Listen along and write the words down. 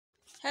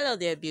Hello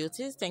there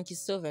beauties, thank you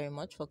so very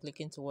much for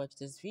clicking to watch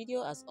this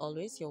video. As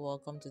always, you're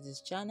welcome to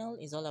this channel.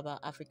 It's all about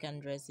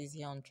African dresses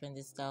here on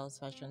Trendy Styles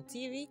Fashion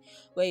TV,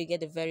 where you get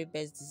the very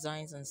best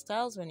designs and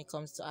styles when it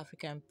comes to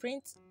African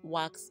prints,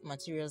 wax,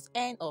 materials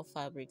and or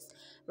fabrics.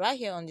 Right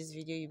here on this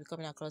video, you'll be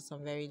coming across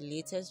some very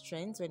latest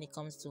trends when it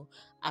comes to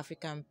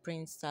African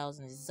print styles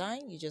and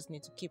design. You just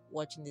need to keep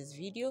watching this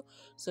video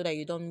so that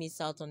you don't miss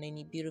out on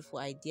any beautiful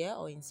idea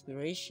or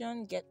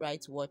inspiration. Get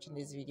right to watching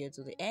this video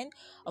to the end.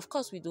 Of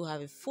course, we do have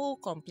a full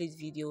complete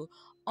video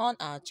on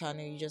our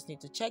channel. You just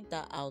need to check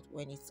that out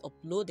when it's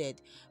uploaded.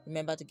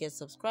 Remember to get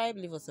subscribed,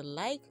 leave us a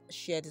like,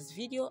 share this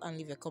video and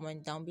leave a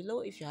comment down below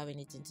if you have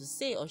anything to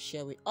say or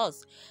share with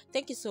us.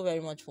 Thank you so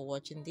very much for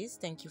watching this.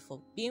 Thank you for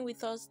being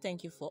with us.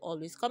 Thank you for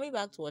always coming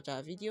back to watch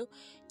our video.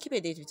 Keep a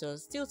date with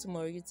us. Till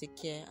tomorrow, you take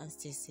care and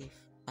stay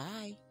safe.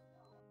 Bye.